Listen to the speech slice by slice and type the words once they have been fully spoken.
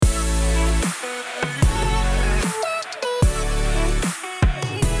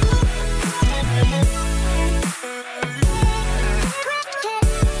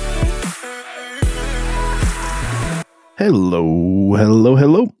Hello, hello,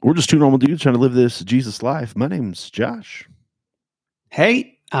 hello. We're just two normal dudes trying to live this Jesus life. My name's Josh.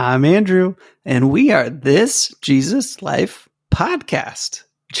 Hey, I'm Andrew, and we are This Jesus Life podcast.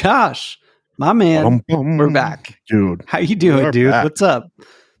 Josh, my man, we're back. Dude. How you doing, dude? Back. What's up?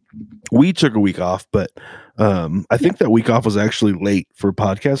 We took a week off, but I think that week off was actually late for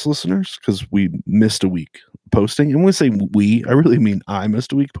podcast listeners because we missed a week posting. And when we say we, I really mean I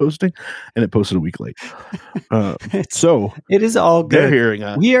missed a week posting, and it posted a week late. So it is all good. They're hearing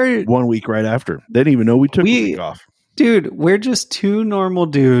us 1 week right after. They didn't even know we took a week off. Dude, we're just two normal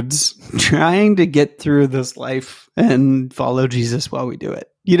dudes trying to get through this life and follow Jesus while we do it.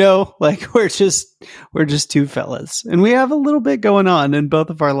 You know, like we're just two fellas, and we have a little bit going on in both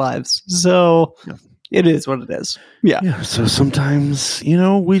of our lives. So It is what it is. Yeah. So sometimes,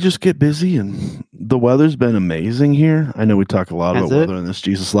 we just get busy, and the weather's been amazing here. I know we talk a lot about weather in this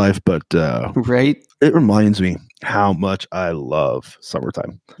Jesus life, but right. It reminds me how much I love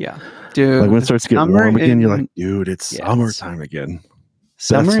summertime. Yeah, dude. Like when it starts getting warm again, you're like, dude, it's summertime again.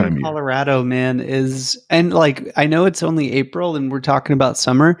 Summer in Colorado, man, and like, I know it's only April and we're talking about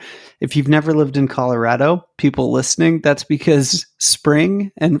summer. If you've never lived in Colorado, people listening, that's because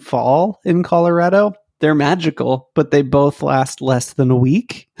spring and fall in Colorado, they're magical, but they both last less than a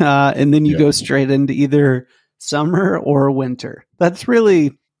week. And then you go straight into either summer or winter. That's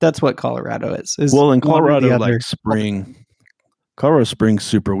what Colorado is. Well, in Colorado, like Colorado spring's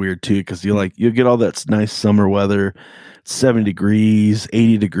super weird too, because you get all that nice summer weather, 70 degrees,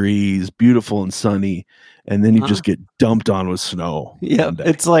 80 degrees, beautiful and sunny, and then you just get dumped on with snow. Yeah,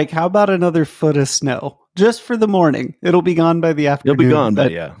 it's like, how about another foot of snow just for the morning? It'll be gone by the afternoon. It'll be gone,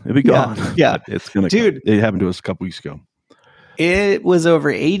 it'll be gone. Yeah, it's gonna, dude. It happened to us a couple weeks ago. It was over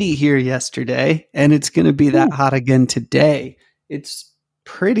 80 here yesterday, and it's going to be that hot again today. It's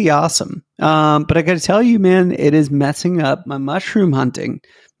pretty awesome. But I got to tell you, man, it is messing up my mushroom hunting.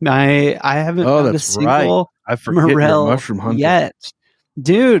 I haven't found a single morel mushroom hunting yet.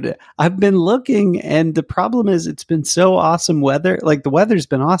 Dude, I've been looking, and the problem is it's been so awesome weather. Like, the weather's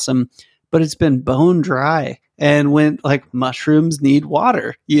been awesome, but it's been bone dry. And when mushrooms need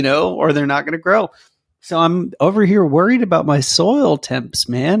water, or they're not going to grow. So I'm over here worried about my soil temps,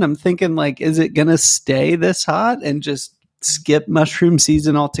 man. I'm thinking, is it going to stay this hot and just skip mushroom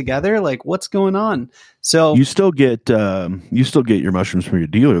season altogether? Like, what's going on? So you still get your mushrooms from your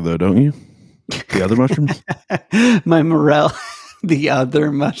dealer, though, don't you? The other mushrooms? My morel, the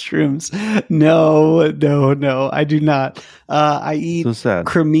other mushrooms. No, I do not. I eat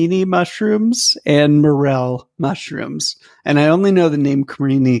cremini mushrooms and morel mushrooms. And I only know the name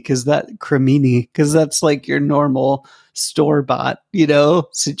cremini because that's like your normal store-bought,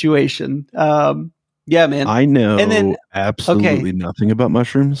 situation. Yeah, man. I know absolutely nothing about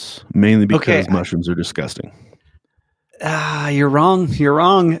mushrooms, mainly because mushrooms are disgusting. You're wrong.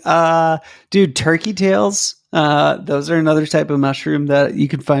 Dude, turkey tails. Those are another type of mushroom that you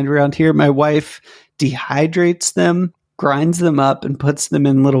can find around here. My wife dehydrates them, grinds them up, and puts them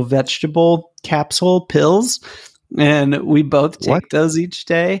in little vegetable capsule pills. And we both take those each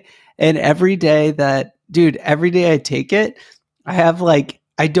day. And every day I take it, I have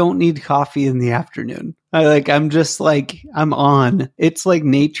I don't need coffee in the afternoon. I'm on. It's like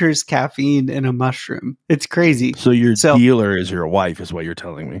nature's caffeine in a mushroom. It's crazy. So your dealer is your wife, is what you're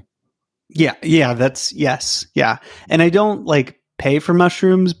telling me. Yeah. Yeah. And I don't pay for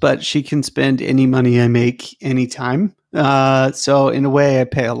mushrooms, but she can spend any money I make anytime. So in a way, I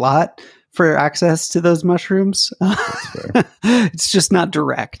pay a lot for access to those mushrooms. It's just not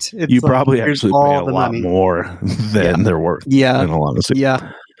direct. It's you probably actually pay a lot more than they're worth. Yeah. In all honesty.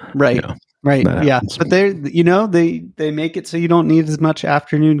 Yeah. Right. Right. Yeah. But they make it so you don't need as much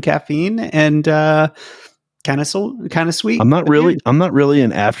afternoon caffeine, and kind of sweet. I'm not really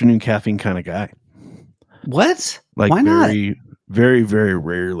an afternoon caffeine kind of guy. What? Why not? Very, very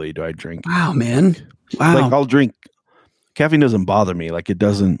rarely do I drink. Wow, man. Wow. I'll drink. Caffeine doesn't bother me. It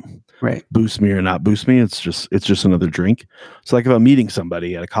doesn't boost me or not boost me. It's just another drink. So if I'm meeting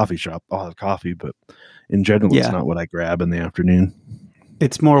somebody at a coffee shop, I'll have coffee, but in general, it's not what I grab in the afternoon.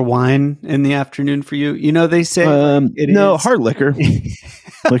 It's more wine in the afternoon for you. They say hard liquor,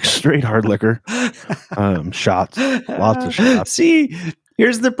 straight hard liquor, shots, lots of shots. See,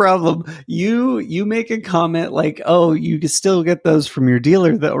 here's the problem. You make a comment oh, you can still get those from your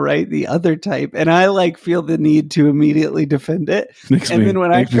dealer though, right? The other type. And I feel the need to immediately defend it. Then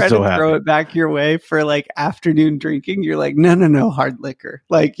when I try to throw it back your way for afternoon drinking, you're like, no, hard liquor.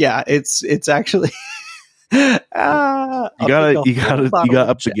 It's actually you gotta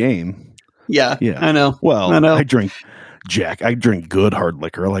up the game. Yeah, I know. Well, I drink good hard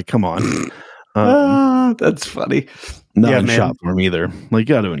liquor. Come on. That's funny. Not in shot form either. Like,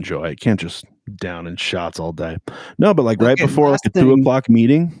 you got to enjoy it. Can't just down in shots all day. No, but like right before like a 2 o'clock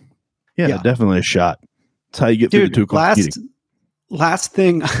meeting. Yeah, definitely a shot. That's how you get through the 2 o'clock meeting. Last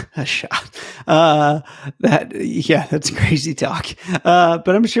thing, a shot. That's crazy talk. But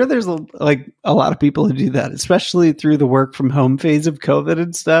I'm sure there's like a lot of people who do that, especially through the work from home phase of COVID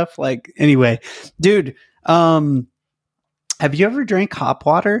and stuff. Like, anyway, dude, have you ever drank hop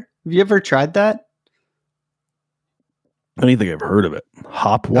water? Have you ever tried that? I don't think I've heard of it.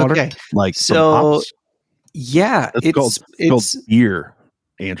 Hop water? Okay. Like, so yeah, it's called beer,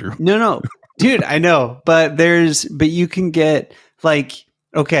 Andrew. No, dude, I know, but you can get like,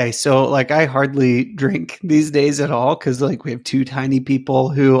 okay, so like I hardly drink these days at all because like we have 2 tiny people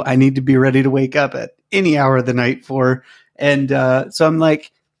who I need to be ready to wake up at any hour of the night for. And so I'm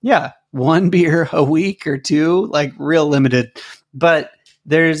like, yeah, 1 beer a week or 2, like real limited. But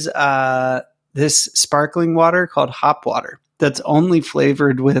there's this sparkling water called hop water that's only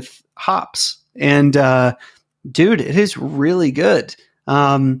flavored with hops. And dude, it is really good.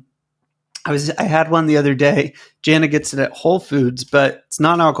 I had one the other day. Jana gets it at Whole Foods, but it's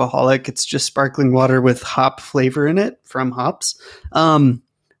non-alcoholic. It's just sparkling water with hop flavor in it from hops.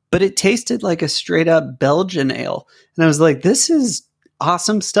 But it tasted like a straight up Belgian ale. And I was like, this is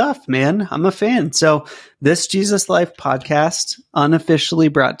awesome stuff, man. I'm a fan. So this Jesus Life podcast, unofficially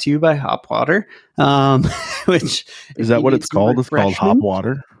brought to you by Hop Water, which is that what it's called? It's called Hop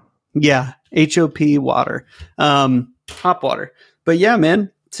Water. Yeah. HOP water, hop water. But yeah,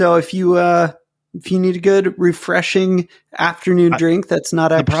 man. So if you need a good, refreshing afternoon drink, that's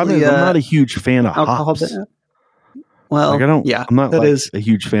not actually. I'm not a huge fan of hops. Well, like I'm not like is a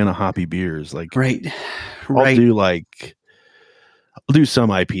huge fan of hoppy beers. Like, right. I'll do some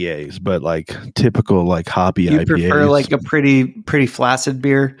IPAs, but like typical like hoppy IPAs. You prefer like a pretty flaccid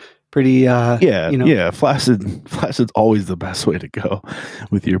beer. Pretty, Flaccid's always the best way to go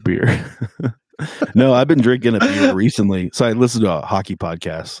with your beer. No, I've been drinking a beer recently. So I listen to a hockey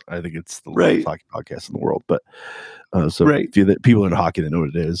podcast. I think it's the largest hockey podcast in the world. But people in hockey that know what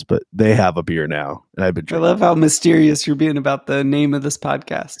it is, but they have a beer now, and I've been drinking. I love how mysterious you're being about the name of this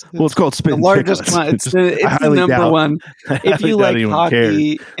podcast. Well, it's called Spin. The largest one. It's the number one. If you like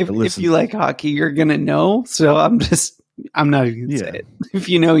hockey, if you like hockey, you're gonna know. So I'm not even gonna say it. If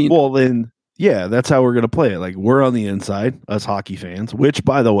you know, you know. Well, then, yeah, that's how we're gonna play it. Like, we're on the inside, us hockey fans. Which,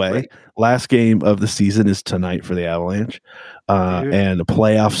 by the way, last game of the season is tonight for the Avalanche, and the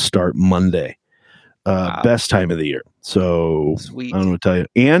playoffs start Monday. Best time of the year. So sweet. I don't know what to tell you.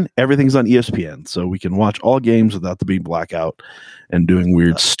 And everything's on ESPN, so we can watch all games without the being blackout and doing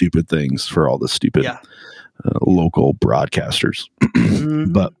weird, stupid things for all the stupid local broadcasters.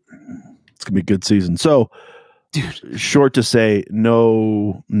 But it's gonna be a good season. So. Dude, short to say,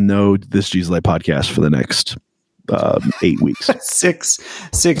 no, this Jesus Life podcast for the next 8 weeks. 6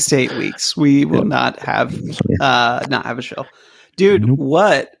 to 8 weeks. We will not have a show. Dude,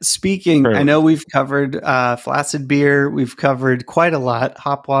 what? Speaking, I know we've covered flaccid beer. We've covered quite a lot.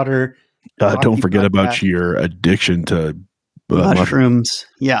 Hop water. Don't forget about your addiction to mushrooms.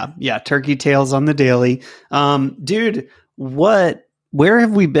 Yeah. Turkey tails on the daily. Dude, where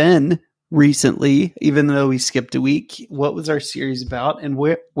have we been recently, even though we skipped a week? What was our series about, and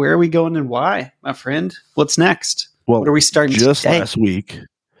where are we going and why, my friend? What's next? Well, what are we starting today? Last week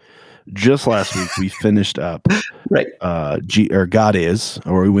we finished up God is,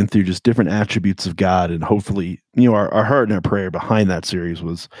 or we went through just different attributes of God, and hopefully, our heart and our prayer behind that series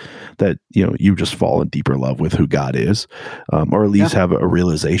was that you just fall in deeper love with who God is, or at least have a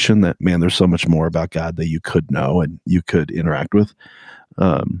realization that, man, there's so much more about God that you could know and you could interact with.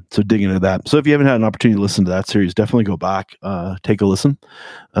 So dig into that. So if you haven't had an opportunity to listen to that series, definitely go back, take a listen.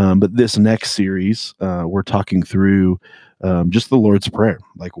 But this next series, we're talking through just the Lord's Prayer.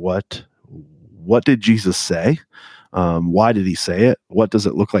 Like, what did Jesus say? Why did he say it? What does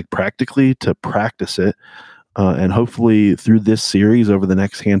it look like practically to practice it? And hopefully through this series over the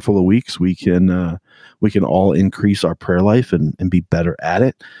next handful of weeks, we can all increase our prayer life and be better at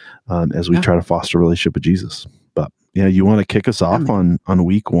it as we try to foster a relationship with Jesus. But yeah, you want to kick us off on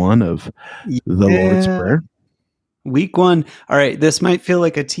week 1 of the Lord's Prayer? Week 1. All right. This might feel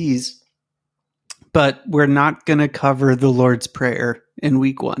like a tease, but we're not going to cover the Lord's Prayer in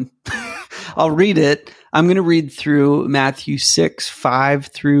week 1. I'll read it. I'm going to read through Matthew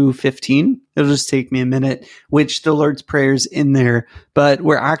 6:5 through 15. It'll just take me a minute, which the Lord's Prayer is in there, but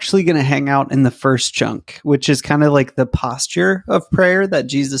we're actually going to hang out in the first chunk, which is kind of like the posture of prayer that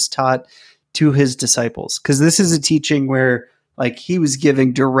Jesus taught to his disciples. Because this is a teaching where like he was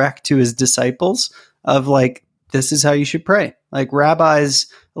giving direct to his disciples of like, this is how you should pray. Like rabbis,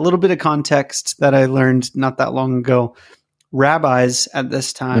 a little bit of context that I learned not that long ago. Rabbis at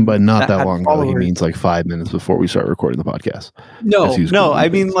this time, And by not that had long ago, he means like 5 minutes before we start recording the podcast. No, I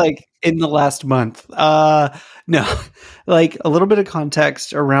mean like in the last month. No, like a little bit of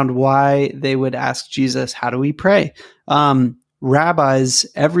context around why they would ask Jesus, how do we pray? Rabbis,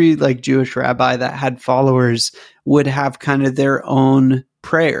 every like Jewish rabbi that had followers would have kind of their own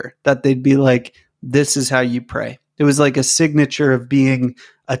prayer that they'd be like, this is how you pray. It was like a signature of being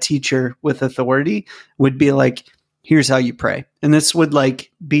a teacher with authority, would be like, here's how you pray. And this would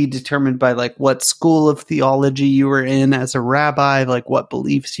like be determined by like what school of theology you were in as a rabbi, like what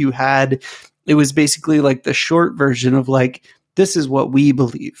beliefs you had. It was basically like the short version of like, this is what we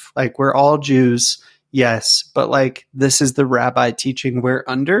believe. Like we're all Jews, yes, but like this is the rabbi teaching we're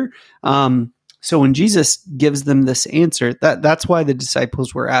under. So when Jesus gives them this answer, that's why the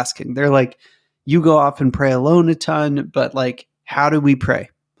disciples were asking. They're like, you go off and pray alone a ton, but like, how do we pray?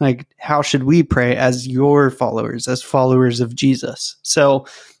 Like, how should we pray as your followers, as followers of Jesus? So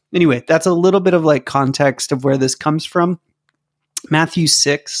anyway, that's a little bit of like context of where this comes from. Matthew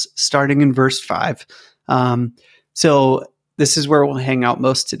 6, starting in verse 5. So this is where we'll hang out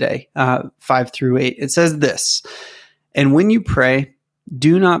most today, 5 through 8. It says this, and when you pray,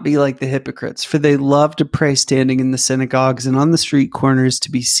 do not be like the hypocrites, for they love to pray standing in the synagogues and on the street corners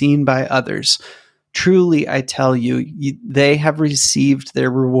to be seen by others. Truly, I tell you, they have received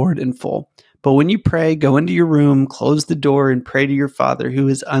their reward in full. But when you pray, go into your room, close the door, and pray to your Father who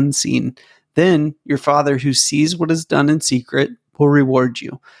is unseen. Then your Father who sees what is done in secret will reward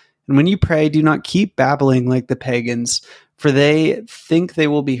you. And when you pray, do not keep babbling like the pagans, for they think they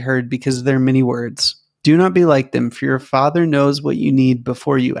will be heard because of their many words. Do not be like them, for your Father knows what you need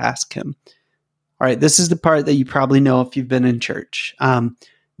before you ask him. All right, this is the part that you probably know if you've been in church.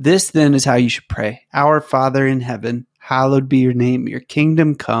 This then is how you should pray. Our Father in heaven, hallowed be your name. Your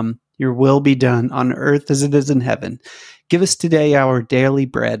kingdom come, your will be done on earth as it is in heaven. Give us today our daily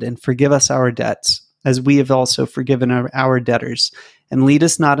bread and forgive us our debts, as we have also forgiven our debtors. And lead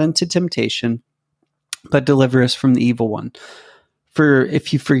us not into temptation, but deliver us from the evil one. For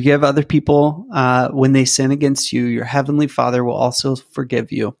if you forgive other people when they sin against you, your heavenly Father will also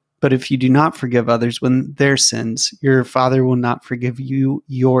forgive you. But if you do not forgive others when their sins, your Father will not forgive you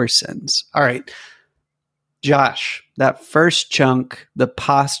your sins. All right. Josh, that first chunk, the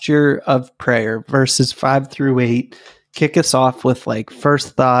posture of prayer, verses 5 through 8, kick us off with like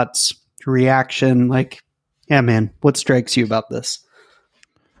first thoughts, reaction. Like, yeah, man, what strikes you about this?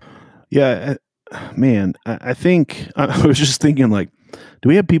 Yeah, man, I think I was just thinking, like, do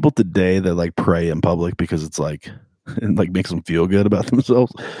we have people today that like pray in public because it's like, it like makes them feel good about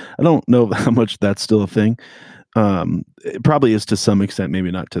themselves? I don't know how much that's still a thing. It probably is to some extent,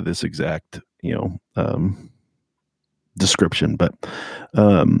 maybe not to this exact, description, but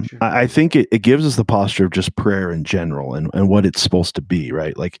sure. I think it gives us the posture of just prayer in general and what it's supposed to be,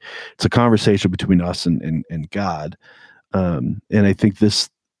 right? Like it's a conversation between us and God. And I think this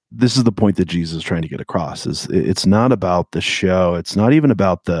is the point that Jesus is trying to get across. Is it's not about the show. It's not even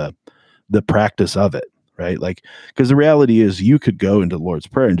about the practice of it, right? Like, because the reality is you could go into the Lord's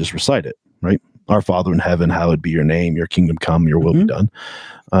Prayer and just recite it, right? Our Father in heaven, hallowed be your name, your kingdom come, your will be done,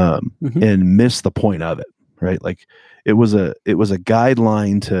 and miss the point of it, right? Like it was a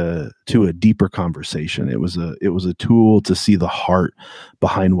guideline to a deeper conversation. It was a tool to see the heart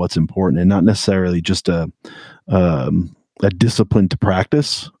behind what's important and not necessarily just a discipline to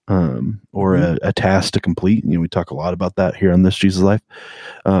practice or a task to complete. We talk a lot about that here on This Jesus Life.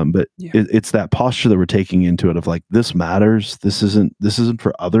 But it's that posture that we're taking into it of like, this matters. This isn't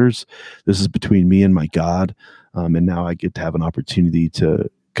for others. This is between me and my God. And now I get to have an opportunity to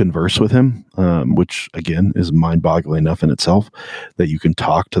converse with him, which again is mind-boggling enough in itself that you can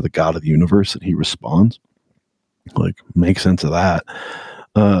talk to the God of the universe and he responds. Like, make sense of that.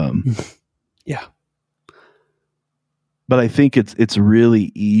 Yeah. But I think it's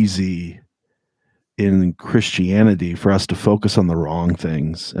really easy in Christianity for us to focus on the wrong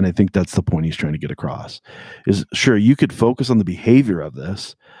things. And I think that's the point he's trying to get across is, sure, you could focus on the behavior of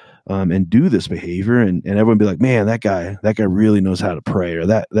this and do this behavior and everyone be like, man, that guy really knows how to pray, or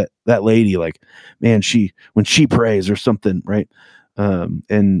that lady, like, man, when she prays or something, right?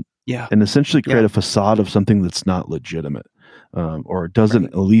 And essentially create a facade of something that's not legitimate. Or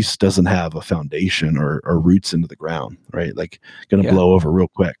at least doesn't have a foundation or roots into the ground, right? Like going to blow over real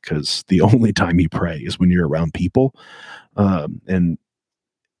quick because the only time you pray is when you're around people. And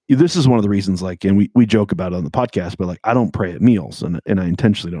this is one of the reasons, like, and we joke about it on the podcast, but like, I don't pray at meals and I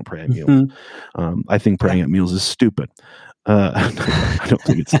intentionally don't pray at meals. I think praying at meals is stupid. I don't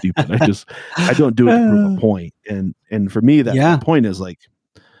think it's stupid. I don't do it to prove a point. And for me, that point is like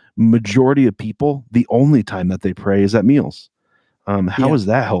majority of people, the only time that they pray is at meals. How is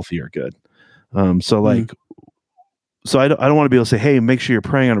that healthy or good? So I don't want to be able to say, hey, make sure you're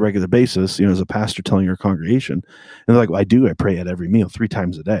praying on a regular basis, as a pastor telling your congregation. And they're like, well, I do. I pray at every meal 3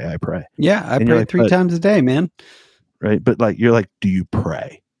 times a day. I pray. Yeah. I pray like, 3 times a day, man. Right. But like, you're like, do you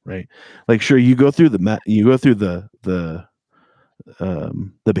pray? Right. Like, sure. You go through the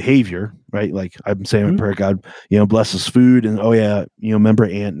behavior, right? Like I'm saying, prayer, God, bless us food. And remember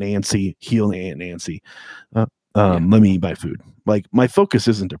Aunt Nancy, heal Aunt Nancy. Let me eat my food. Like my focus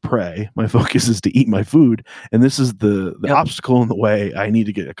isn't to pray. My focus is to eat my food. And this is the obstacle in the way I need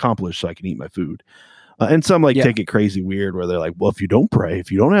to get accomplished so I can eat my food. And some take it crazy weird where they're like, well, if you don't pray,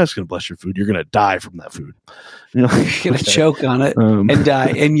 if you don't ask him to bless your food, you're going to die from that food. You're going to choke on it and die.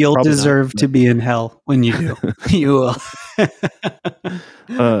 And you'll deserve to be in hell when you do. You will.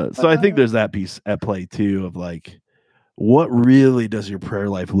 So I think there's that piece at play too of like, what really does your prayer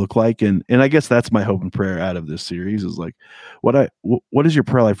life look like? And I guess that's my hope and prayer out of this series is like, what does your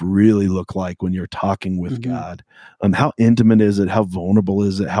prayer life really look like when you're talking with God? How intimate is it? How vulnerable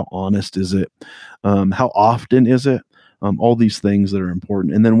is it? How honest is it? How often is it? All these things that are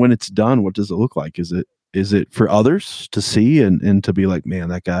important. And then when it's done, what does it look like? Is it for others to see and to be like, man,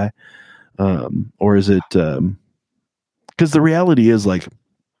 that guy? Or is it, because the reality is like,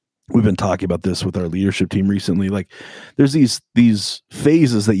 we've been talking about this with our leadership team recently. Like there's these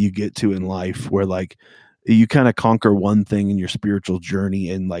phases that you get to in life where like you kind of conquer one thing in your spiritual journey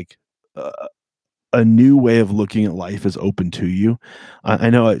and like a new way of looking at life is open to you. I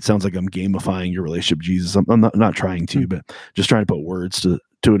know it sounds like I'm gamifying your relationship with Jesus. I'm not trying to, but just trying to put words to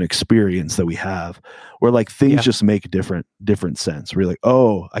an experience that we have where like things just make different sense. We're like,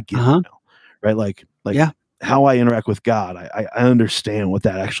 oh, I get it now. Right. Like how I interact with God, I understand what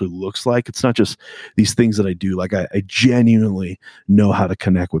that actually looks like. It's not just these things that I do. Like I genuinely know how to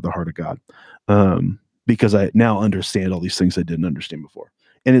connect with the heart of God because I now understand all these things I didn't understand before.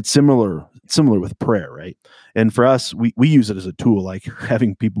 And it's similar with prayer, right? And for us, we use it as a tool, like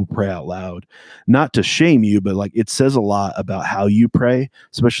having people pray out loud, not to shame you, but like it says a lot about how you pray,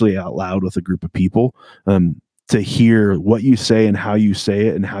 especially out loud with a group of people. To hear what you say and how you say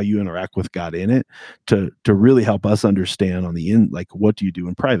it and how you interact with God in it to really help us understand on the end, like what do you do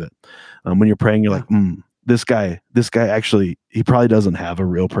in private? When you're praying, you're like, this guy actually, he probably doesn't have a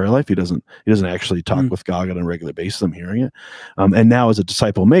real prayer life. He doesn't actually talk with God on a regular basis. I'm hearing it. And now as a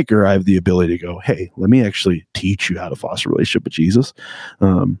disciple maker, I have the ability to go, hey, let me actually teach you how to foster a relationship with Jesus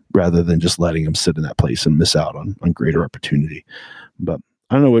rather than just letting him sit in that place and miss out on greater opportunity. But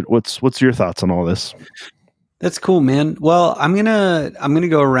I don't know what's your thoughts on all this? That's cool, man. Well, I'm gonna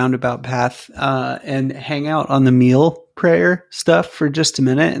go a roundabout path and hang out on the meal prayer stuff for just a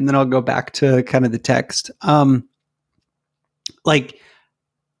minute, and then I'll go back to kind of the text. Like,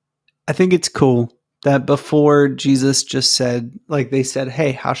 I think it's cool that before Jesus just said, like they said,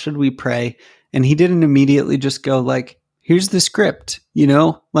 hey, how should we pray? And he didn't immediately just go like, here's the script,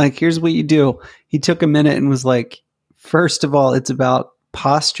 like, here's what you do. He took a minute and was like, first of all, it's about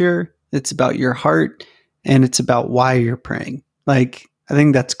posture. It's about your heart. And it's about why you're praying. Like, I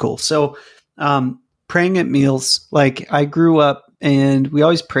think that's cool. So, praying at meals, like I grew up and we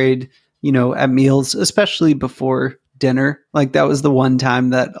always prayed, at meals, especially before dinner. Like that was the one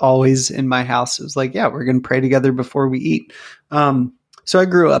time that always in my house, it was like, yeah, we're going to pray together before we eat. So I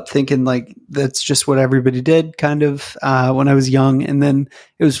grew up thinking like, that's just what everybody did kind of, when I was young. And then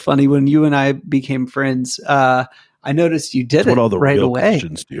it was funny when you and I became friends, I noticed you did it all the right real away.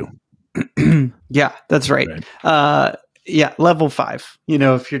 Christians do. Yeah, that's right. Level 5,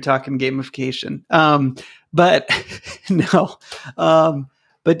 if you're talking gamification. But no.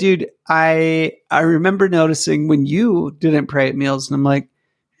 But dude, I remember noticing when you didn't pray at meals and I'm like,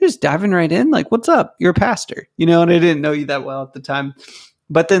 you're just diving right in. Like, what's up? You're a pastor, and I didn't know you that well at the time.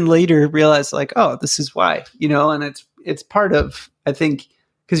 But then later realized like, oh, this is why, and it's part of, I think,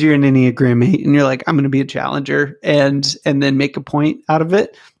 because you're an Enneagram 8 and you're like, I'm going to be a challenger and then make a point out of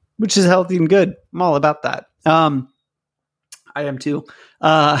it, which is healthy and good. I'm all about that. I am too.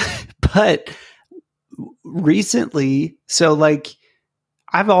 But recently, so like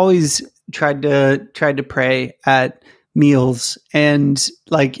I've always tried to pray at meals and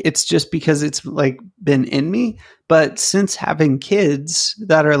like it's just because it's like been in me. But since having kids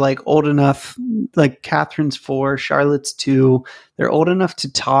that are like old enough, like Catherine's 4, Charlotte's 2, they're old enough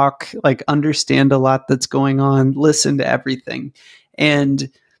to talk, like understand a lot that's going on, listen to everything. And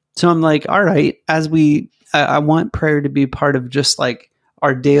so I'm like, all right, I want prayer to be part of just like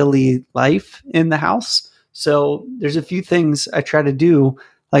our daily life in the house. So there's a few things I try to do.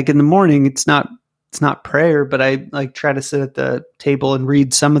 Like in the morning, it's not prayer, but I like try to sit at the table and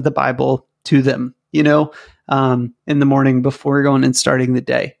read some of the Bible to them, in the morning before going and starting the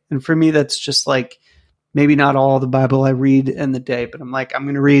day. And for me, that's just like maybe not all the Bible I read in the day, but I'm like, I'm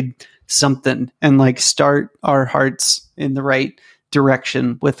going to read something and like start our hearts in the right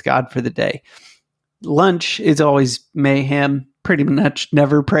direction with God for the day. Lunch is always mayhem. Pretty much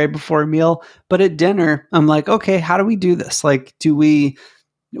never pray before a meal. But at dinner, I'm like, okay, how do we do this? Like,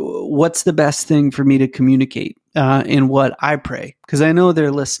 what's the best thing for me to communicate in what I pray? Because I know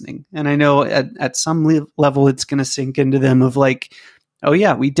they're listening. And I know at some level, it's going to sink into them of like, oh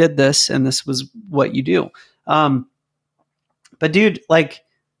yeah, we did this and this was what you do. But dude, like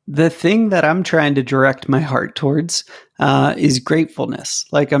the thing that I'm trying to direct my heart towards is gratefulness.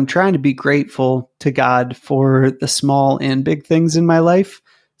 Like I'm trying to be grateful to God for the small and big things in my life.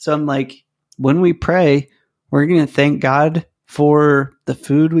 So I'm like, when we pray, we're going to thank God for the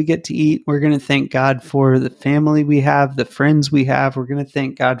food we get to eat. We're going to thank God for the family we have, the friends we have. We're going to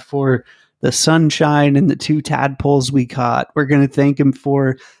thank God for the sunshine and the 2 tadpoles we caught. We're going to thank him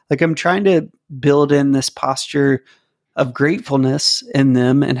for, like, I'm trying to build in this posture of gratefulness in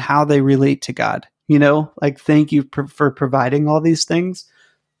them and how they relate to God, like, thank you for providing all these things.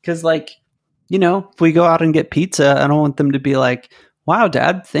 Cause like, if we go out and get pizza, I don't want them to be like, wow,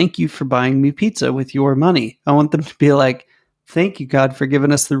 Dad, thank you for buying me pizza with your money. I want them to be like, thank you, God, for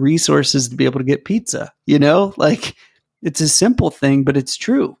giving us the resources to be able to get pizza. Like it's a simple thing, but it's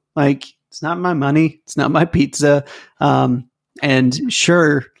true. Like, it's not my money. It's not my pizza. And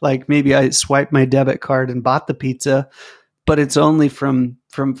sure, like maybe I swiped my debit card and bought the pizza, but it's only from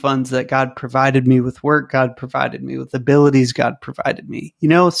funds that God provided me with work. God provided me with abilities. God provided me,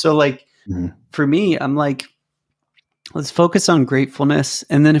 so like for me, I'm like, let's focus on gratefulness.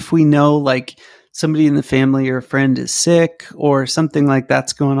 And then if we know like somebody in the family or a friend is sick or something like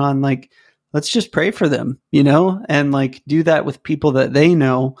that's going on, like, let's just pray for them, and like do that with people that they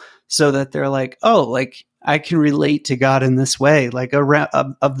know so that they're like, oh, like I can relate to God in this way. Like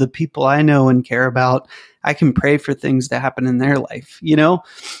of the people I know and care about, I can pray for things to happen in their life,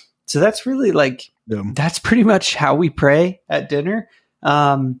 So that's really like, that's pretty much how we pray at dinner.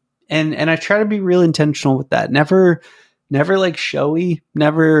 And I try to be real intentional with that. Never like showy,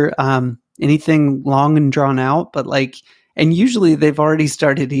 never anything long and drawn out, but like, and usually they've already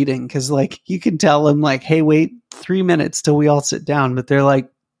started eating because like you can tell them like, hey, wait 3 minutes till we all sit down. But they're like,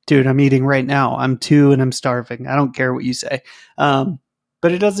 dude, I'm eating right now. I'm 2 and I'm starving. I don't care what you say.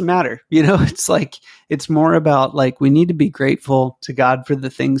 But it doesn't matter. It's like, it's more about like, we need to be grateful to God for the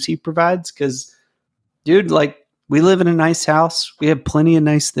things he provides. Cause dude, like we live in a nice house. We have plenty of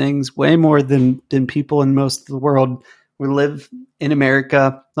nice things, way more than people in most of the world. We live in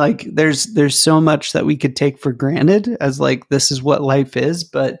America. Like there's so much that we could take for granted as like, this is what life is,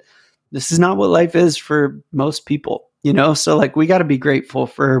 but this is not what life is for most people, So like, we got to be grateful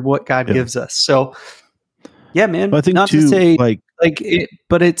for what God gives us. So yeah, man, I think not too, to say like it,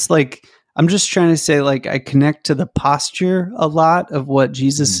 but it's like, I'm just trying to say like, I connect to the posture a lot of what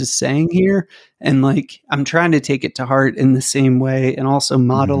Jesus is saying here. And like, I'm trying to take it to heart in the same way and also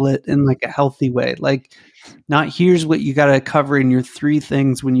model it in like a healthy way. Like, not here's what you got to cover in your 3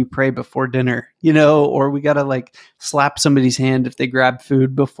 things when you pray before dinner, or we got to like slap somebody's hand if they grab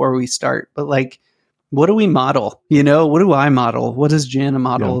food before we start. But like, what do we model? What do I model? What does Jana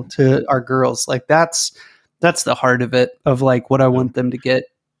model to our girls? Like that's the heart of it, of like what I want them to get.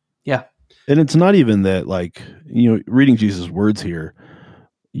 Yeah. And it's not even that like, reading Jesus' words here,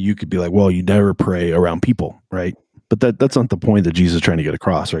 you could be like, well, you never pray around people, right? But that's not the point that Jesus is trying to get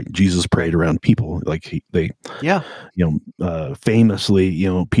across, right? Jesus prayed around people. Like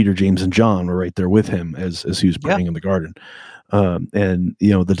famously, Peter, James, and John were right there with him as he was praying in the garden. And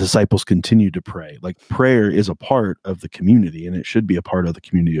the disciples continue to pray. Like prayer is a part of the community, and it should be a part of the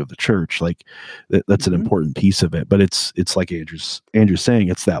community of the church. Like that's an important piece of it. But it's like Andrew's saying,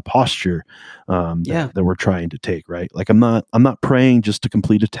 it's that posture that we're trying to take, right? Like I'm not praying just to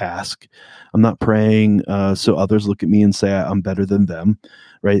complete a task. I'm not praying so others look at me and say I'm better than them,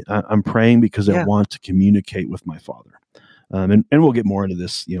 right? I'm praying because I want to communicate with my Father. And we'll get more into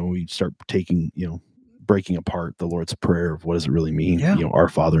this. We start taking breaking apart the Lord's Prayer of what does it really mean, our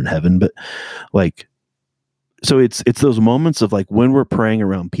Father in heaven. But like, so it's those moments of like, when we're praying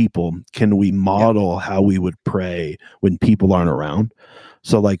around people, can we model how we would pray when people aren't around?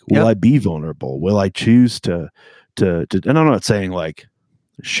 So like, will I be vulnerable? Will I choose to, and I'm not saying like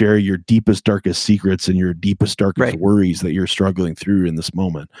share your deepest, darkest secrets and your deepest, darkest worries that you're struggling through in this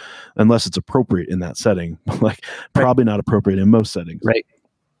moment, unless it's appropriate in that setting, like probably not appropriate in most settings. Right.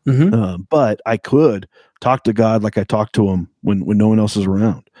 But I could talk to God like I talk to him when no one else is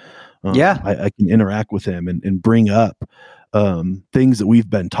around. I can interact with him and bring up things that we've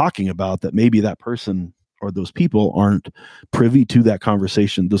been talking about that maybe that person or those people aren't privy to that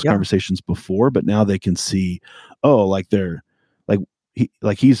conversation, those conversations before, but now they can see, oh, like they're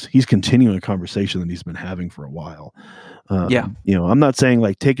like he's continuing a conversation that he's been having for a while. You know, I'm not saying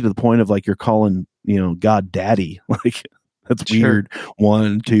like take it to the point of like you're calling, you know, God daddy. Like that's weird.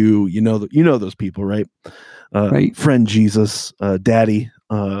 1, 2, you know those people, right? Right. Friend Jesus, daddy,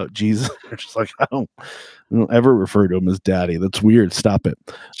 Jesus. They're just like, I don't ever refer to him as daddy. That's weird. Stop it.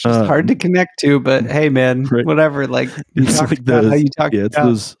 It's just hard to connect to, but hey man, right. whatever. Like you it's talk like about how you talk it's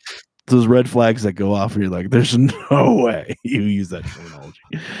about those red flags that go off and you're like, there's no way you use that terminology.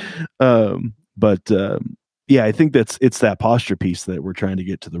 Yeah, I think it's that posture piece that we're trying to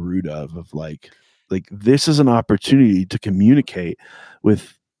get to the root of like this is an opportunity to communicate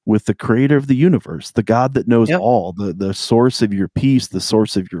with the creator of the universe, the God that knows all, the source of your peace, the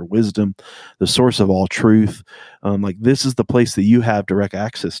source of your wisdom, the source of all truth. Like this is the place that you have direct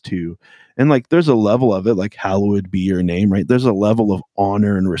access to. And like there's a level of it, like hallowed be your name, right? There's a level of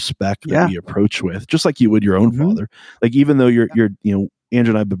honor and respect that we approach with, just like you would your own father. Like even though you're you know,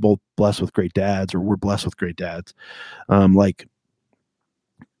 Andrew and I have been both blessed with great dads, or we're blessed with great dads. Like,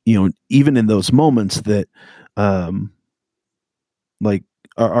 you know, even in those moments that like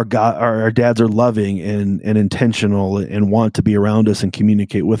our dads are loving and intentional and want to be around us and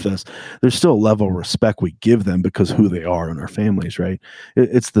communicate with us, there's still a level of respect we give them because who they are in our families, right?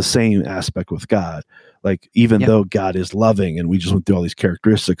 It's the same aspect with God. Like even though God is loving and we just went through all these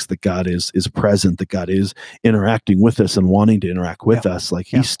characteristics that God is present, that God is interacting with us and wanting to interact with us, like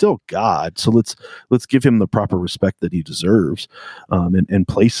he's still God. So let's give him the proper respect that he deserves, and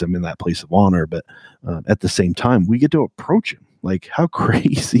place him in that place of honor. But at the same time, we get to approach him. Like how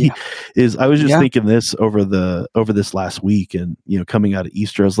crazy is, I was just thinking this over this last week, and, you know, coming out of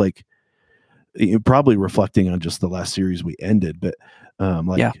Easter, I was like, probably reflecting on just the last series we ended, but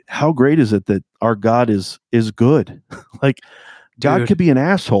how great is it that our God is good? Like God could be an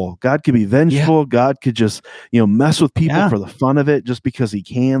asshole. God could be vengeful. God could just, you know, mess with people for the fun of it, just because he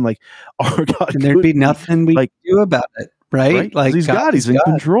can. Like our God, and there'd be nothing we could do about it, right? Like he's God, he's in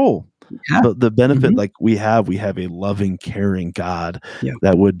control. Yeah. The benefit, like we have a loving, caring God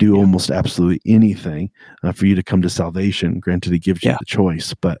that would do almost absolutely anything for you to come to salvation. Granted, he gives you the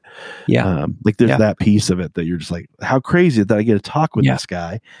choice, but like there's that piece of it that you're just like, how crazy that I get to talk with this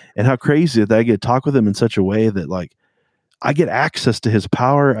guy, and how crazy that I get to talk with him in such a way that like I get access to his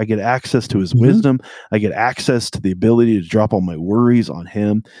power. I get access to his wisdom. I get access to the ability to drop all my worries on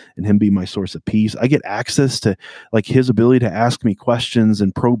him and him be my source of peace. I get access to like his ability to ask me questions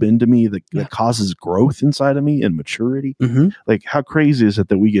and probe into me that causes growth inside of me and maturity. Like how crazy is it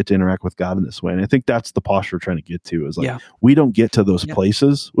that we get to interact with God in this way? And I think that's the posture we're trying to get to, is like, we don't get to those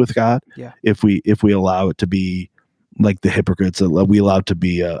places with God if we allow it to be like the hypocrites, that we allow it to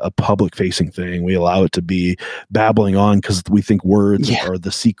be a public facing thing. We allow it to be babbling on because we think words are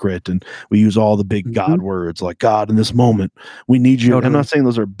the secret, and we use all the big God words like, God, in this moment we need you. I'm not saying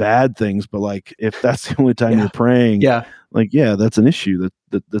those are bad things, but like if that's the only time you're praying, that's an issue.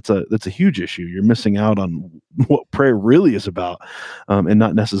 That's a huge issue. You're missing out on what prayer really is about, and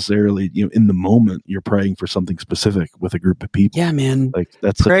not necessarily, you know, in the moment you're praying for something specific with a group of people. Yeah, man. Like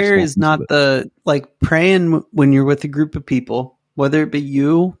that's prayer is not like praying when you're with a group of people, whether it be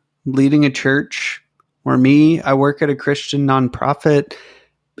you leading a church or me. I work at a Christian nonprofit.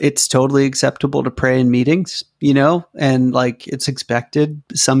 It's totally acceptable to pray in meetings, you know, and like it's expected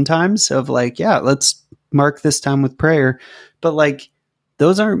sometimes of like, let's mark this time with prayer. But like,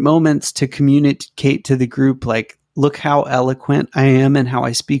 those aren't moments to communicate to the group, like, look how eloquent I am and how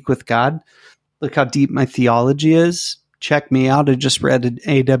I speak with God. Look how deep my theology is. Check me out. I just read an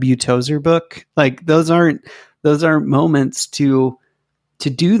A.W. Tozer book. Like those aren't moments to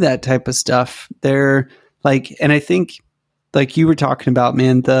do that type of stuff. They're like, and I think like you were talking about,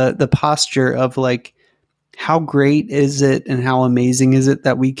 man, the posture of like, how great is it and how amazing is it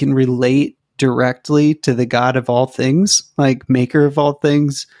that we can relate directly to the God of all things, like maker of all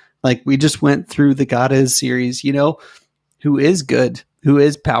things. Like we just went through the God Is series, you know, who is good, who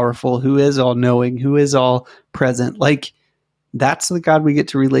is powerful, who is all knowing, who is all present. Like that's the God we get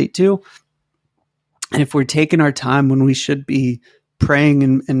to relate to. And if we're taking our time when we should be praying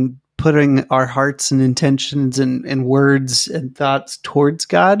and putting our hearts and intentions and words and thoughts towards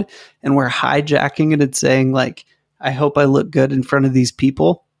God, and we're hijacking it and saying like, I hope I look good in front of these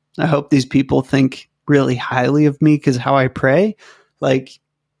people. I hope these people think really highly of me because how I pray. Like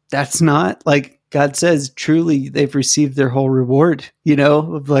that's not, like God says, truly they've received their whole reward, you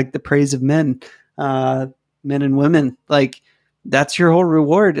know, of like the praise of men. men and women. Like, that's your whole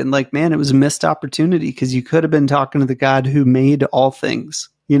reward. And like, man, it was a missed opportunity because you could have been talking to the God who made all things,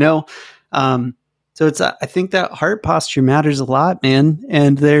 you know? So I think that heart posture matters a lot, man.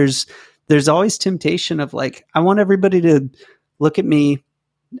 And there's always temptation of like, I want everybody to look at me.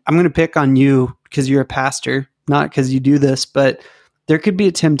 I'm going to pick on you because you're a pastor, not because you do this, but there could be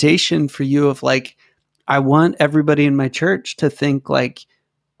a temptation for you of like, I want everybody in my church to think like,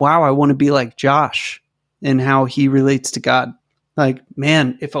 wow, I want to be like Josh and how he relates to God. Like,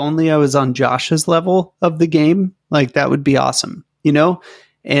 man, if only I was on Josh's level of the game, like that would be awesome, you know?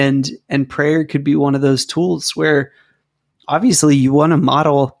 And prayer could be one of those tools where obviously you want to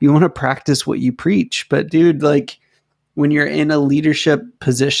model, you want to practice what you preach, but dude, like when you're in a leadership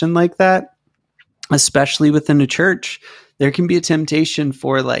position like that, especially within a church, there can be a temptation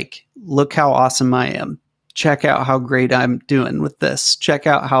for like, look how awesome I am. Check out how great I'm doing with this. Check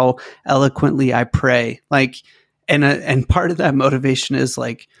out how eloquently I pray. Like, and part of that motivation is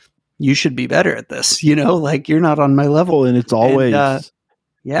like, you should be better at this, you know, like you're not on my level. And it's always,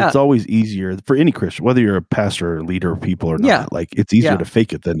 yeah, it's always easier for any Christian, whether you're a pastor or leader of people or not. Yeah. Like it's easier to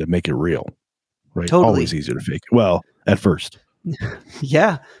fake it than to make it real, right? Totally. Always easier to fake it. Well, at first.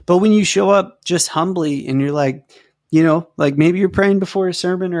 Yeah. But when you show up just humbly and you're like, you know, like maybe you're praying before a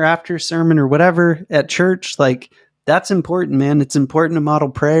sermon or after a sermon or whatever at church, like that's important, man. It's important to model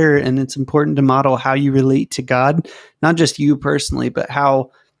prayer and it's important to model how you relate to God, not just you personally, but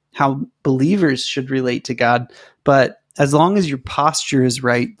how believers should relate to God. But as long as your posture is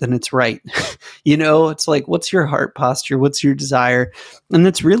right, then it's right. You know, it's like, what's your heart posture? What's your desire? And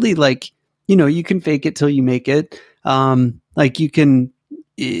that's really like, you know, you can fake it till you make it. Like you can,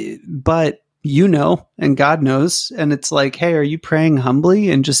 but you know, and God knows. And it's like, hey, are you praying humbly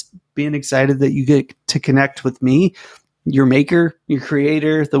and just being excited that you get to connect with me, your maker, your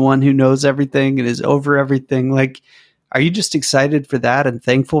creator, the one who knows everything and is over everything? Like, are you just excited for that and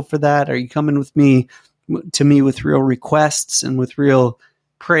thankful for that? Are you coming with me to me with real requests and with real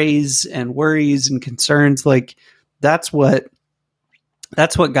praise and worries and concerns? Like that's what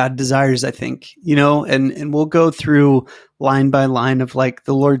God desires, I think, you know, and we'll go through line by line of like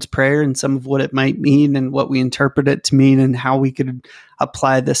the Lord's Prayer and some of what it might mean and what we interpret it to mean and how we could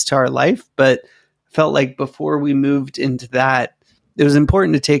apply this to our life. But I felt like before we moved into that, it was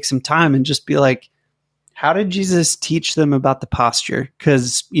important to take some time and just be like, how did Jesus teach them about the posture?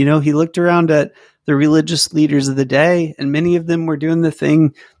 Because, you know, he looked around at the religious leaders of the day and many of them were doing the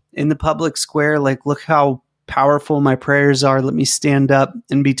thing in the public square. Like, look how powerful my prayers are. Let me stand up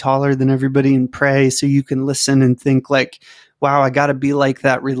and be taller than everybody and pray so you can listen and think like, wow, I got to be like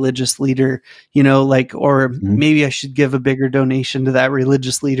that religious leader, you know, like, or maybe I should give a bigger donation to that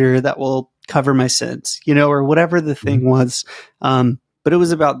religious leader that will cover my sins, you know, or whatever the thing was. But it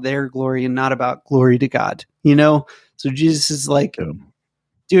was about their glory and not about glory to God, you know? So Jesus is like,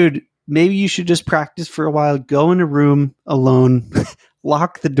 dude, maybe you should just practice for a while, go in a room alone,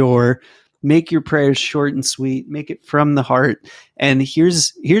 lock the door, make your prayers short and sweet, make it from the heart. And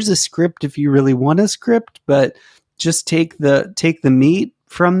here's a script if you really want a script, but just take the meat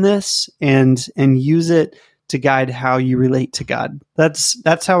from this and use it to guide how you relate to God.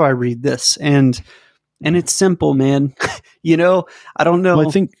 That's how I read this. And it's simple, man. You know, I don't know.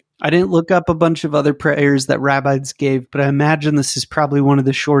 Well, I didn't look up a bunch of other prayers that rabbis gave, but I imagine this is probably one of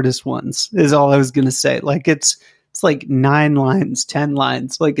the shortest ones, is all I was going to say. Like it's like 9 lines, 10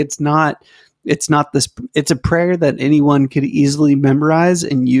 lines. Like it's not this, it's a prayer that anyone could easily memorize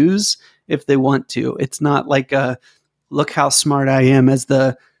and use if they want to. It's not like a, look how smart I am as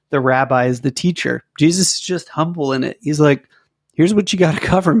the rabbi, as the teacher. Jesus is just humble in it. He's like, here's what you got to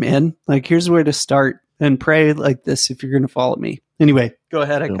cover, man. Like, here's where to start and pray like this if you're going to follow me. Anyway, go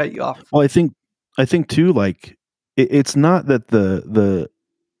ahead. I cut you off. Well, I think too, like it's not that the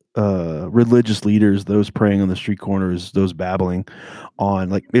religious leaders, those praying on the street corners, those babbling on,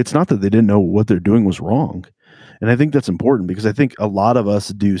 like, it's not that they didn't know what they're doing was wrong. And I think that's important because I think a lot of us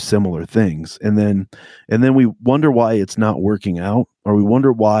do similar things. And then we wonder why it's not working out, or we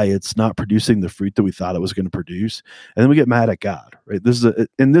wonder why it's not producing the fruit that we thought it was going to produce. And then we get mad at God, right?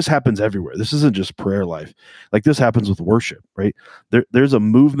 And this happens everywhere. This isn't just prayer life. Like this happens with worship, right? There's a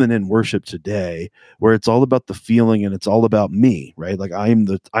movement in worship today where it's all about the feeling and it's all about me, right? Like I am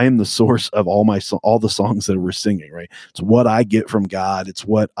the source of all the songs that we're singing, right? It's what I get from God. It's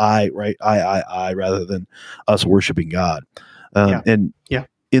what I rather than us worshiping God. And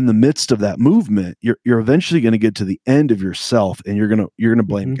in the midst of that movement, you're eventually going to get to the end of yourself and you're going to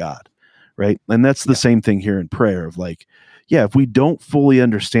blame God. Right. And that's the same thing here in prayer of like, if we don't fully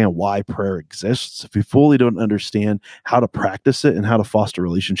understand why prayer exists, if we fully don't understand how to practice it and how to foster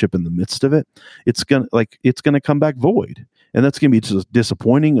relationship in the midst of it, it's gonna come back void, and that's gonna be just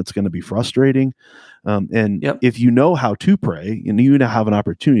disappointing. It's gonna be frustrating. And if you know how to pray, and you now have an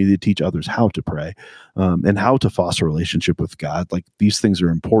opportunity to teach others how to pray, and how to foster a relationship with God, like these things are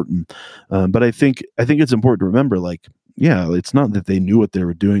important. But I think it's important to remember, like, it's not that they knew what they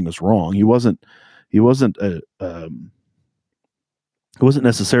were doing was wrong. He wasn't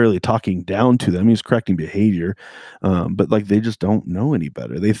necessarily talking down to them. He was correcting behavior, but like they just don't know any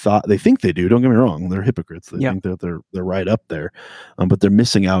better. They think they do. Don't get me wrong; they're hypocrites. They think that they're right up there, but they're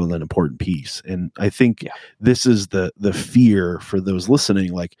missing out on an important piece. And I think this is the fear for those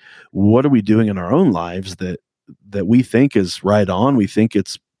listening. Like, what are we doing in our own lives that we think is right on? We think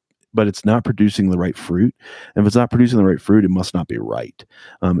but it's not producing the right fruit. And if it's not producing the right fruit, it must not be right.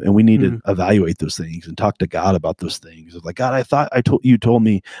 And we need to evaluate those things and talk to God about those things. It's like, God, I thought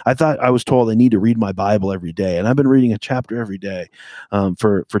I was told I need to read my Bible every day. And I've been reading a chapter every day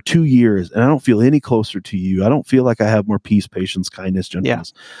for 2 years. And I don't feel any closer to you. I don't feel like I have more peace, patience, kindness,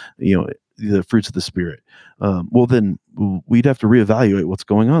 gentleness, the fruits of the Spirit. Well, then we'd have to reevaluate what's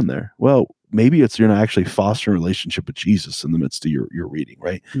going on there. Well, maybe you're not actually fostering a relationship with Jesus in the midst of your reading,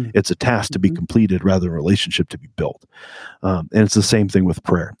 right? It's a task to be completed rather than a relationship to be built. And it's the same thing with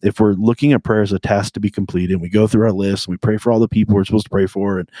prayer. If we're looking at prayer as a task to be completed, and we go through our list and we pray for all the people we're supposed to pray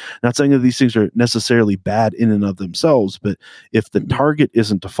for, and not saying that these things are necessarily bad in and of themselves, but if the target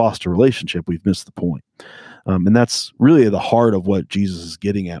isn't to foster a relationship, we've missed the point. And that's really the heart of what Jesus is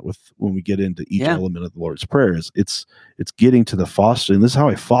getting at when we get into each element of the Lord's Prayer. Is it's getting to the fostering. This is how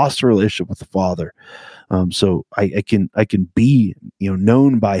I foster a relationship with the Father. So I can be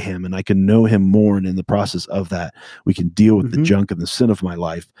known by Him, and I can know Him more. And in the process of that, we can deal with the junk and the sin of my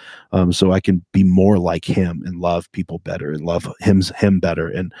life. So I can be more like Him and love people better and love Him better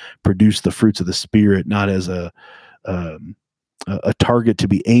and produce the fruits of the Spirit, not as a target to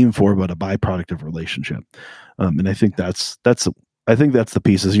be aimed for, but a byproduct of relationship. And I think that's the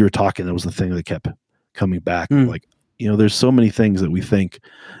piece. As you were talking, that was the thing that kept coming back. Like, there's so many things that we think,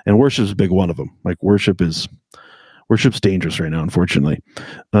 and worship is a big one of them. Like worship's dangerous right now, unfortunately.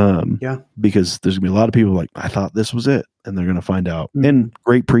 Because there's gonna be a lot of people like, I thought this was it. And they're going to find out. And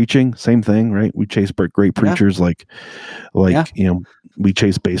great preaching, same thing, right? We chase great preachers like we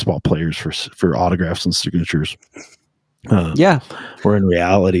chase baseball players for autographs and signatures. Where in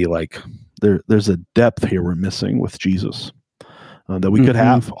reality, like there's a depth here we're missing with Jesus that we could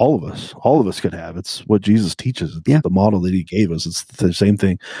have. All of us could have. It's what Jesus teaches. It's the model that He gave us. It's the same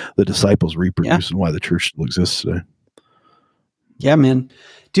thing the disciples reproduce, and why the church still exists today. Yeah, man,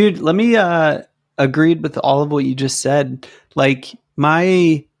 dude. Let me agreed with all of what you just said. Like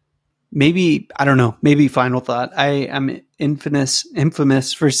maybe final thought. I am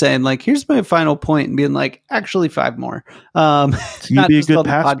infamous for saying like, here's my final point, and being like, actually 5 more. So you'd be a good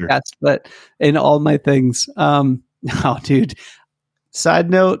pastor, podcast, but in all my things. No, dude. Side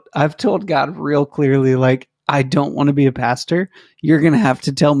note, I've told God real clearly, like, I don't want to be a pastor. You're going to have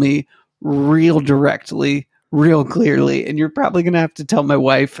to tell me real directly, real clearly, and you're probably going to have to tell my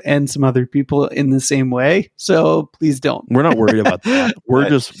wife and some other people in the same way. So please don't. We're not worried about that.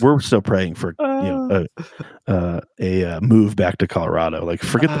 We're still praying for a move back to Colorado. Like,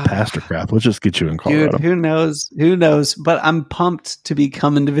 forget the pastor crap. Let's just get you in Colorado. Dude, who knows? But I'm pumped to be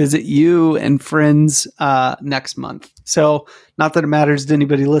coming to visit you and friends next month. So not that it matters to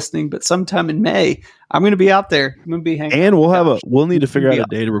anybody listening, but sometime in May, I'm going to be out there. I'm going to be hanging. And we'll need to figure out a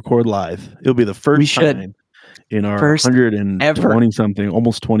day to record live. It'll be the first time in our 120 something,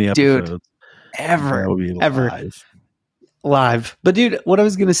 almost 20 episodes. Dude, ever live. But dude, what I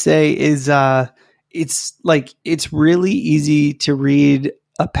was going to say is, it's really easy to read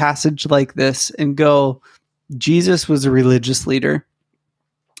a passage like this and go, Jesus was a religious leader.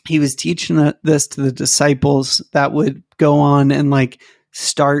 He was teaching this to the disciples that would go on and like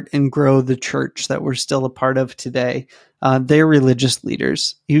start and grow the church that we're still a part of today. They're religious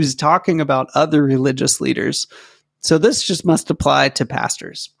leaders. He was talking about other religious leaders. So this just must apply to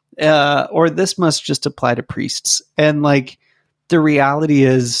pastors, or this must just apply to priests. And like, the reality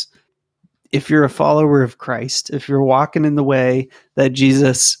is, if you're a follower of Christ, if you're walking in the way that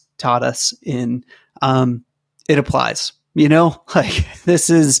Jesus taught us in, it applies. Like this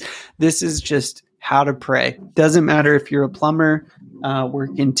is just how to pray. Doesn't matter if you're a plumber, work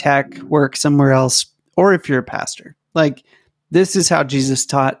in tech, work somewhere else, or if you're a pastor. Like, this is how Jesus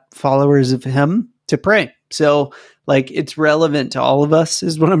taught followers of Him to pray. So like, it's relevant to all of us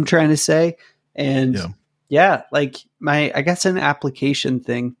is what I'm trying to say. And like I guess an application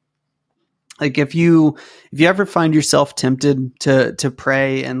thing. Like if you ever find yourself tempted to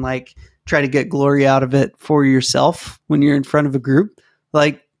pray and like try to get glory out of it for yourself when you're in front of a group,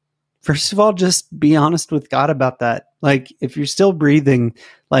 like first of all, just be honest with God about that. Like if you're still breathing,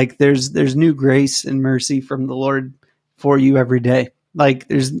 like there's new grace and mercy from the Lord for you every day. Like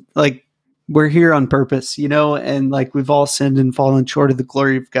there's like we're here on purpose, and like we've all sinned and fallen short of the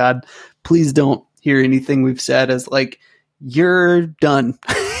glory of God. Please don't hear anything we've said as like you're done.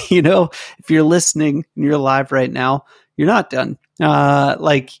 If you're listening and you're alive right now, you're not done.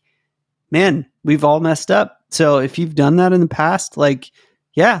 Man, we've all messed up. So if you've done that in the past, like,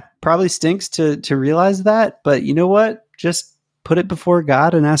 yeah, probably stinks to realize that. But you know what? Just put it before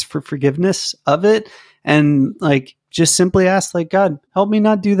God and ask for forgiveness of it. And like, just simply ask like, God, help me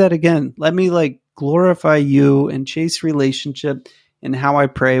not do that again. Let me like glorify you and chase relationship in how I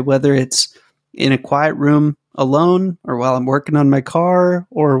pray, whether it's in a quiet room alone or while I'm working on my car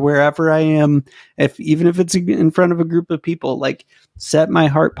or wherever I am, even if it's in front of a group of people, like set my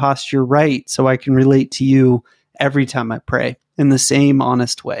heart posture right so I can relate to you every time I pray in the same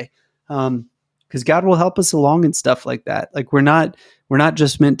honest way. Because God will help us along and stuff like that. Like we're not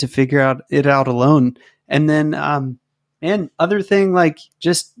just meant to figure it out alone. And then, other thing, like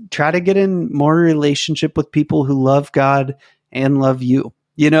just try to get in more relationship with people who love God and love you.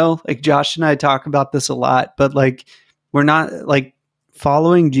 Like Josh and I talk about this a lot, but like, we're not like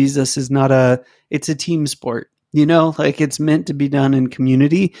following Jesus it's a team sport, like it's meant to be done in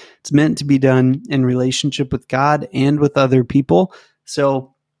community. It's meant to be done in relationship with God and with other people.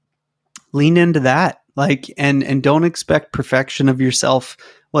 So lean into that, like, and don't expect perfection of yourself,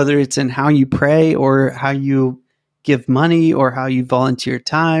 whether it's in how you pray or how you give money or how you volunteer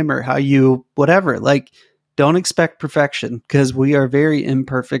time or how you, whatever, like, don't expect perfection because we are very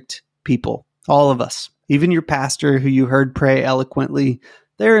imperfect people, all of us. Even your pastor who you heard pray eloquently,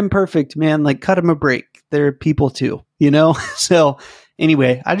 they're imperfect, man. Like cut them a break. They're people too, So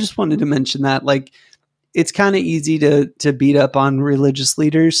anyway, I just wanted to mention that like it's kind of easy to beat up on religious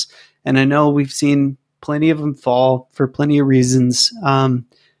leaders. And I know we've seen plenty of them fall for plenty of reasons.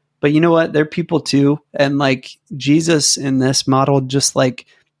 But you know what? They're people too. And like Jesus in this model, just like,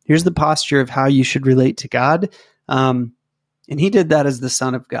 here's the posture of how you should relate to God. And he did that as the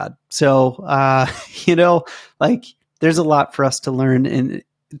Son of God. So, like there's a lot for us to learn and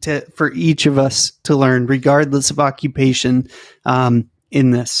for each of us to learn, regardless of occupation,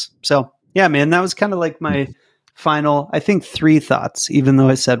 in this. So yeah, man, that was kind of like my final, I think 3 thoughts, even though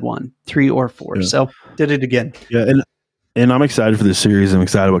I said 1, 3 or 4. Yeah. So did it again. Yeah. And I'm excited for this series. I'm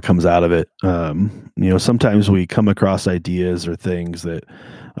excited what comes out of it. Sometimes we come across ideas or things that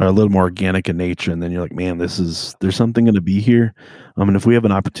are a little more organic in nature, and then you're like, man, there's something going to be here. And if we have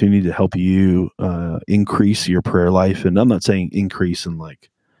an opportunity to help you increase your prayer life, and I'm not saying increase in like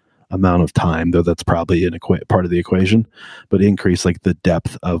amount of time, though that's probably part of the equation, but increase like the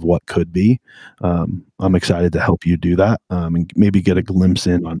depth of what could be. I'm excited to help you do that, and maybe get a glimpse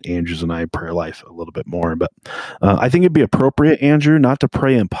in on Andrew's and I prayer life a little bit more. But I think it'd be appropriate, Andrew, not to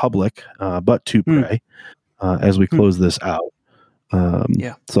pray in public, but to pray as we close this out.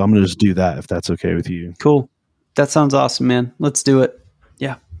 Yeah. So I'm going to just do that if that's okay with you. Cool. That sounds awesome, man. Let's do it.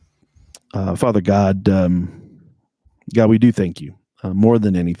 Yeah. Father God, God, we do thank you. More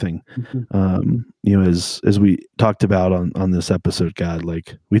than anything, as we talked about on this episode, God,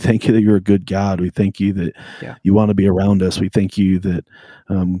 like we thank you that you're a good God. We thank you that you want to be around us. We thank you that,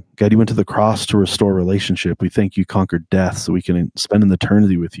 God, you went to the cross to restore relationship. We thank you conquered death so we can spend an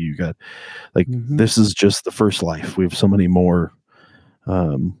eternity with you, God. Like this is just the first life. We have so much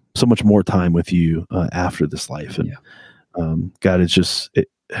more time with you after this life. And God, it's just,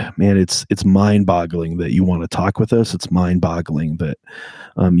 it's mind-boggling that you want to talk with us. It's mind-boggling that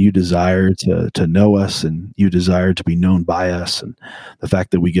you desire to know us and you desire to be known by us. And the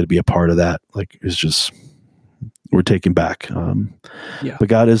fact that we get to be a part of that, like, is just, we're taken back. But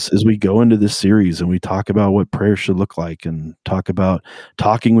God, as we go into this series and we talk about what prayer should look like and talk about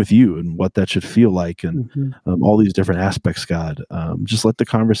talking with you and what that should feel like and all these different aspects, God, just let the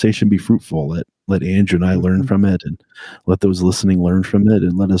conversation be fruitful. Let Andrew and I learn from it, and let those listening learn from it,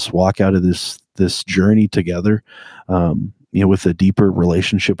 and let us walk out of this journey together, with a deeper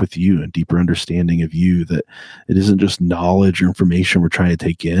relationship with you and deeper understanding of you, that it isn't just knowledge or information we're trying to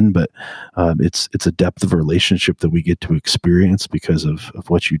take in, but it's a depth of relationship that we get to experience because of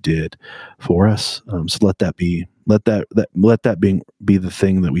what you did for us. So let that be the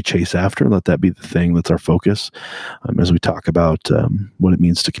thing that we chase after. Let that be the thing that's our focus as we talk about what it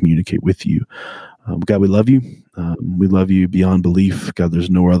means to communicate with you. God, we love you. We love you beyond belief. God, there's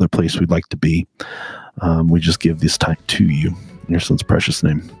no other place we'd like to be. We just give this time to you in your son's precious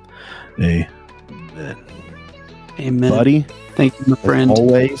name. Amen. Amen. Buddy, Thank you, my friend.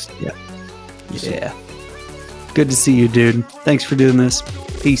 always. Yeah. Good to see you, dude. Thanks for doing this.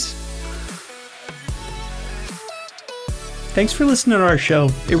 Peace. Thanks for listening to our show.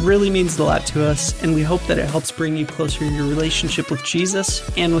 It really means a lot to us, and we hope that it helps bring you closer in your relationship with Jesus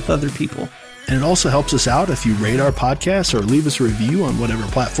and with other people. And it also helps us out if you rate our podcast or leave us a review on whatever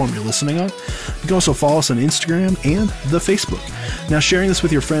platform you're listening on. You can also follow us on Instagram and the Facebook. Now, sharing this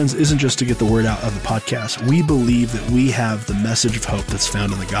with your friends isn't just to get the word out of the podcast. We believe that we have the message of hope that's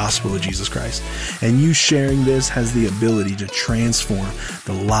found in the gospel of Jesus Christ. And you sharing this has the ability to transform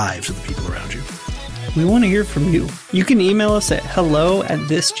the lives of the people around you. We want to hear from you. You can email us at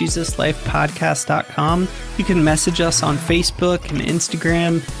hello@thisjesuslifepodcast.com. You can message us on Facebook and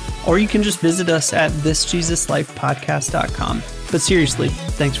Instagram, or you can just visit us at thisjesuslifepodcast.com. But seriously,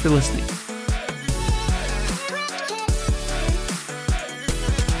 thanks for listening.